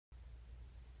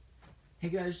Hey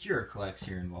guys, Collects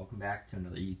here, and welcome back to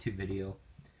another YouTube video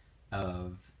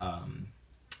of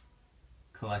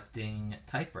collecting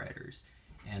typewriters.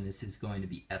 And this is going to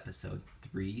be episode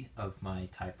 3 of my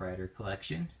typewriter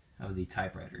collection of the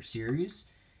typewriter series.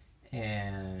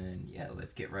 And yeah,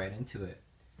 let's get right into it.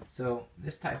 So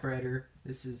this typewriter,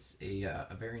 this is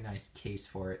a very nice case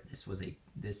for it.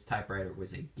 This typewriter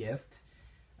was a gift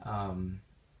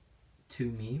to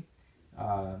me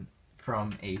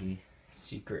from a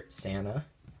Secret Santa.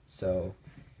 So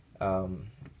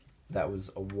that was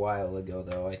a while ago,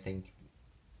 though. I think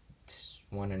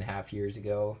 1.5 years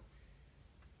ago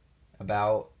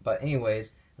about. But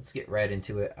anyways, let's get right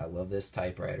into it. I love this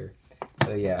typewriter.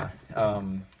 So yeah,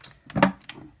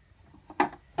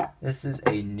 this is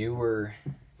a newer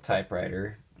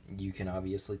typewriter. You can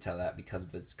obviously tell that because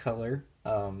of its color.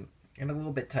 And a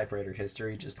little bit typewriter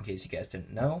history, just in case you guys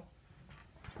didn't know.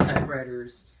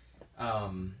 Typewriters,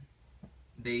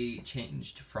 they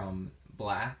changed from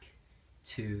black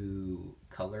to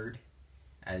colored,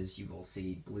 as you will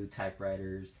see blue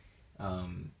typewriters,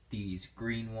 these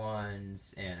green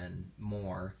ones, and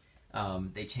more.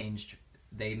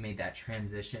 They made that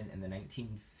transition in the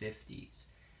 1950s.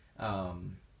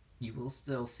 You will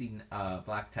still see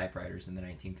black typewriters in the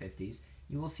 1950s.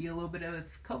 You will see a little bit of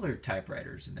colored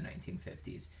typewriters in the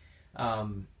 1950s.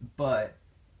 But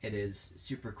it is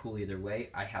super cool either way.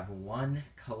 I have one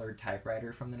colored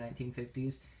typewriter from the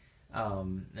 1950s,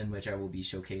 in which I will be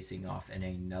showcasing off in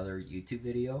another YouTube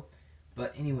video.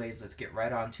 But anyways, let's get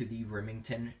right on to the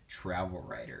Remington Travel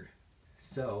Writer.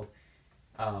 So,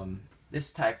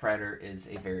 this typewriter is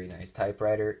a very nice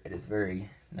typewriter. It is very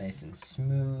nice and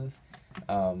smooth.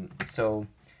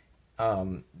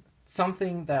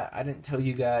 Something that I didn't tell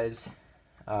you guys,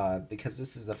 because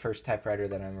this is the first typewriter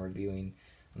that I'm reviewing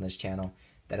on this channel,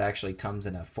 that actually comes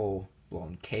in a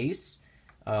full-blown case.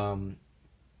 As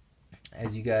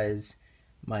you guys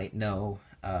might know,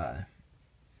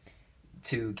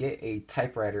 to get a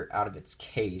typewriter out of its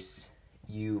case,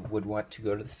 you would want to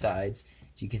go to the sides.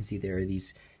 As you can see, there are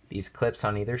these clips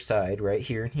on either side, right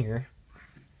here and here,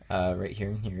 right here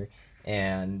and here.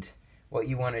 And what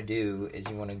you want to do is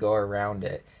you want to go around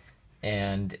it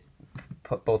and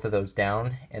put both of those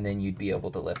down, and then you'd be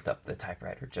able to lift up the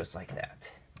typewriter just like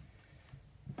that.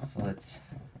 So let's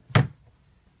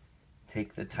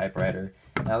take the typewriter.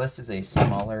 Now this is a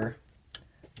smaller,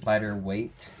 lighter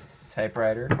weight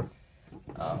typewriter.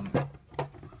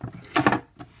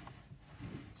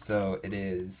 So it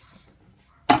is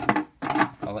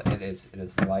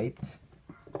light.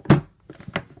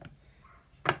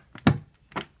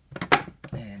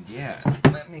 And yeah,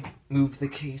 let me move the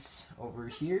case over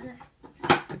here.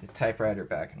 Put the typewriter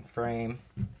back in frame.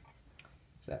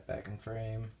 Is that back in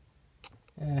frame?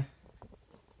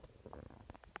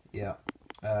 Yeah.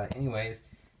 Anyways,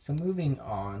 so moving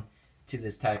on to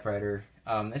this typewriter.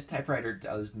 This typewriter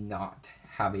does not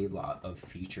have a lot of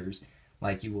features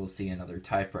like you will see in other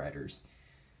typewriters.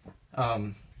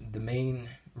 The main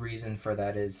reason for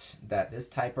that is that this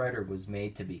typewriter was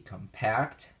made to be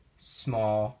compact,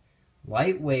 small,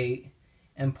 lightweight,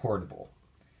 and portable.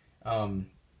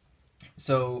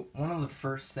 So one of the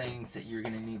first things that you're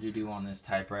going to need to do on this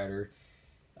typewriter,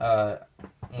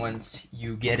 once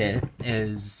you get it,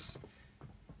 is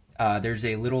there's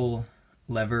a little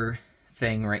lever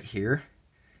thing right here,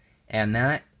 and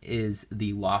that is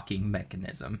the locking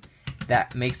mechanism.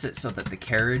 That makes it so that the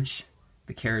carriage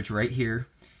right here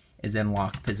is in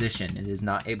lock position. It is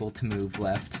not able to move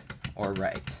left or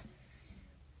right.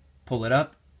 Pull it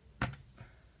up,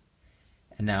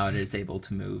 and now it is able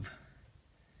to move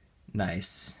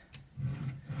nice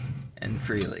and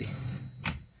freely,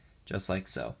 just like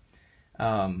so.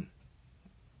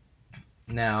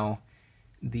 Now,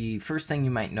 the first thing you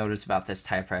might notice about this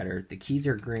typewriter, the keys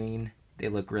are green. They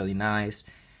look really nice.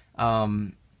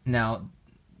 Now,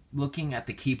 looking at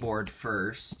the keyboard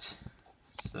first,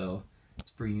 so let's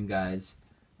bring you guys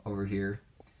over here.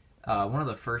 One of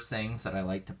the first things that I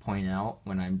like to point out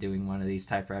when I'm doing one of these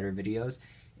typewriter videos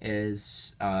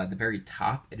is the very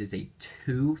top. It is a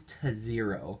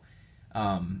 2-0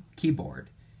 keyboard.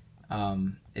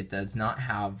 It does not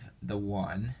have the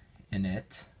 1 in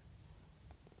it.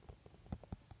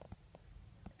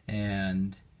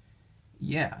 And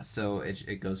yeah, so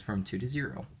it goes from 2 to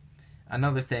 0.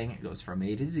 Another thing, it goes from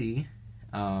A to Z.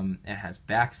 It has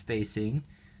backspacing.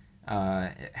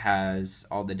 It has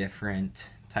all the different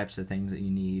types of things that you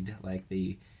need, like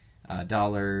the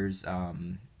dollars,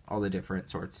 all the different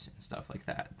sorts and stuff like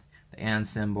that. The and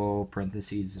symbol,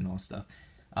 parentheses, and all stuff.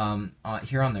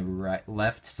 Here on the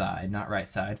left side, not right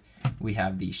side, we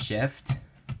have the shift.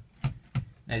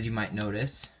 As you might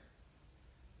notice,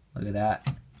 look at that.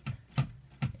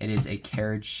 it is a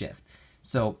carriage shift.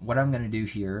 So what I'm going to do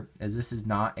here is this is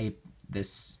not a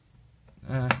is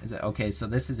it okay? So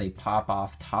this is a pop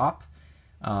off top.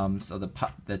 So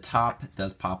the top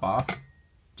does pop off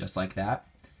just like that.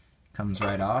 Comes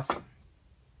right off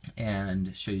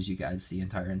and shows you guys the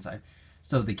entire inside.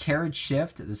 So the carriage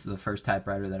shift, this is the first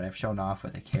typewriter that I've shown off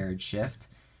with a carriage shift,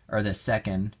 or the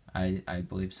second, I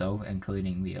believe so,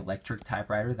 including the electric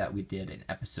typewriter that we did in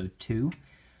episode 2.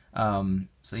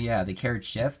 So yeah, the carriage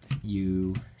shift,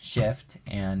 you shift,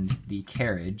 and the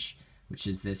carriage, which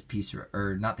is this piece,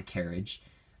 or not the carriage,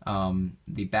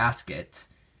 the basket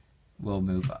will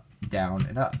move up, down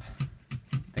and up.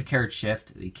 The carriage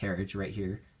shift, the carriage right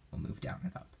here, will move down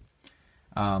and up.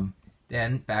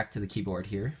 Then back to the keyboard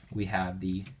here, we have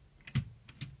the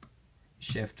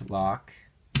shift lock.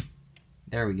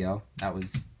 There we go. That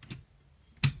was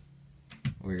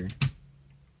weird.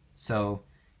 So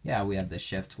yeah, we have the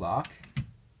shift lock,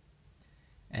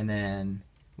 and then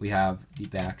we have the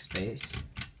backspace,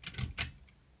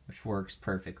 which works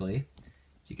perfectly,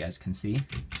 as you guys can see.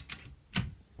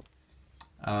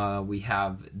 We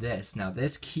have this. Now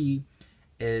this key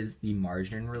is the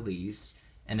margin release,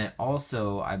 and it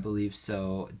also, I believe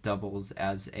so, doubles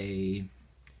as a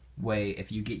way,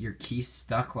 if you get your keys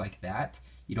stuck like that,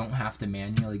 you don't have to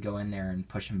manually go in there and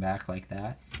push them back like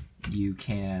that. You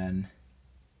can,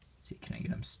 let's see, can I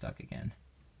get them stuck again?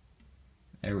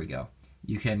 There we go.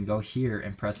 You can go here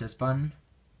and press this button.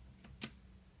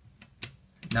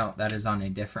 No, that is on a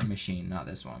different machine, not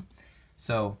this one.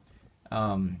 So,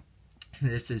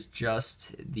 this is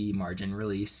just the margin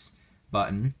release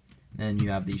button. Then you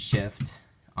have the shift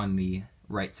on the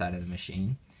right side of the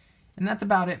machine. And that's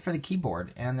about it for the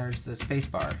keyboard. And there's the space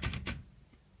bar.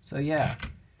 So yeah.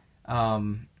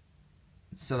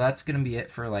 So that's gonna be it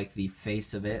for like the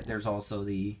face of it. There's also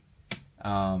the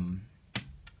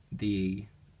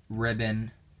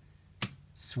ribbon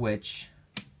switch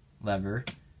lever.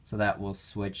 So that will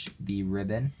switch the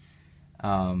ribbon,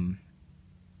 the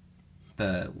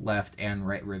left and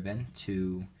right ribbon,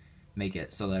 to make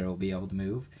it so that it will be able to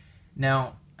move.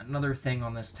 Now, another thing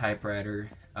on this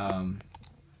typewriter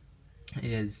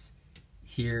is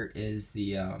here is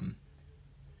the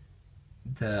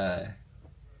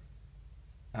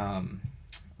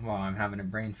well, I'm having a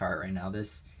brain fart right now.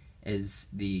 This is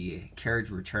the carriage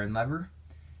return lever.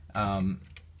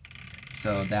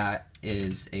 So that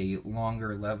is a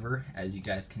longer lever, as you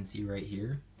guys can see right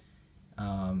here.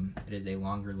 It is a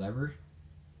longer lever,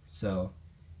 so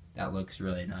that looks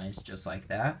really nice, just like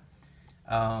that.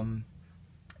 And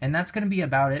that's going to be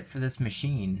about it for this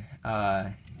machine.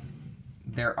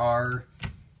 There are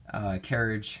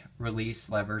carriage release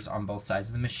levers on both sides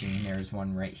of the machine. There's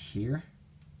one right here,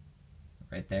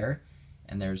 right there,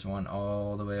 and there's one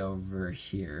all the way over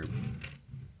here,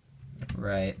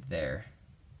 right there.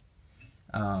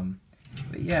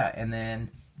 But yeah, and then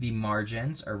the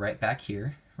margins are right back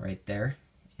here, right there,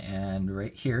 and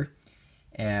right here.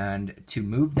 And to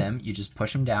move them, you just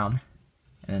push them down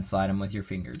and then slide them with your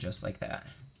finger, just like that.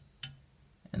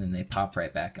 And then they pop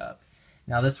right back up.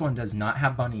 Now this one does not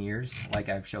have bunny ears, like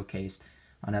I've showcased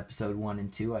on episode 1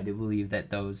 and 2. I do believe that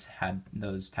those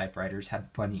typewriters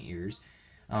had bunny ears,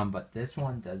 but this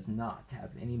one does not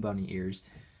have any bunny ears.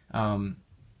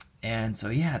 And so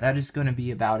yeah, that is going to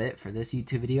be about it for this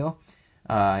YouTube video.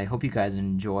 I hope you guys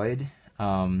enjoyed.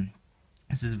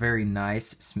 This is a very nice,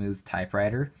 smooth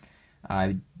typewriter.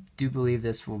 I do believe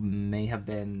this may have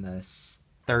been the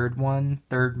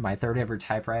my third ever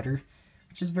typewriter,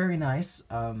 which is very nice.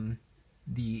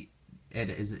 It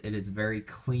is very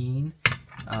clean,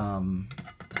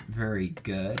 very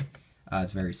good.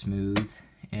 It's very smooth,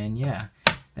 and yeah,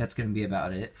 that's going to be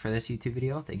about it for this YouTube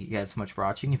video. Thank you guys so much for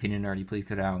watching. If you didn't already, please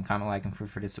go down and comment, like, and feel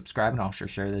free to subscribe, and I'll sure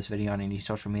share this video on any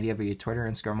social media via Twitter,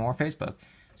 Instagram, or Facebook.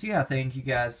 So yeah, thank you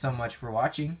guys so much for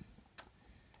watching.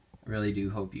 I really do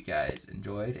hope you guys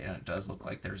enjoyed, and it does look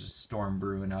like there's a storm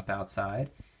brewing up outside.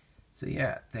 So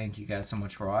yeah, thank you guys so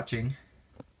much for watching.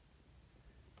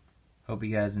 Hope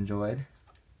you guys enjoyed.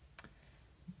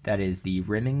 That is the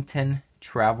Remington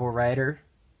Travel Riter,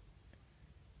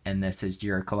 and this is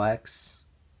Jericholex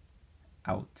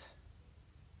out.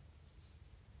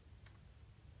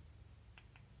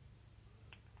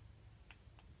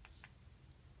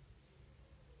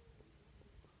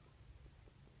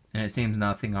 And it seems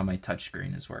nothing on my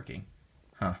touchscreen is working.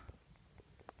 Huh.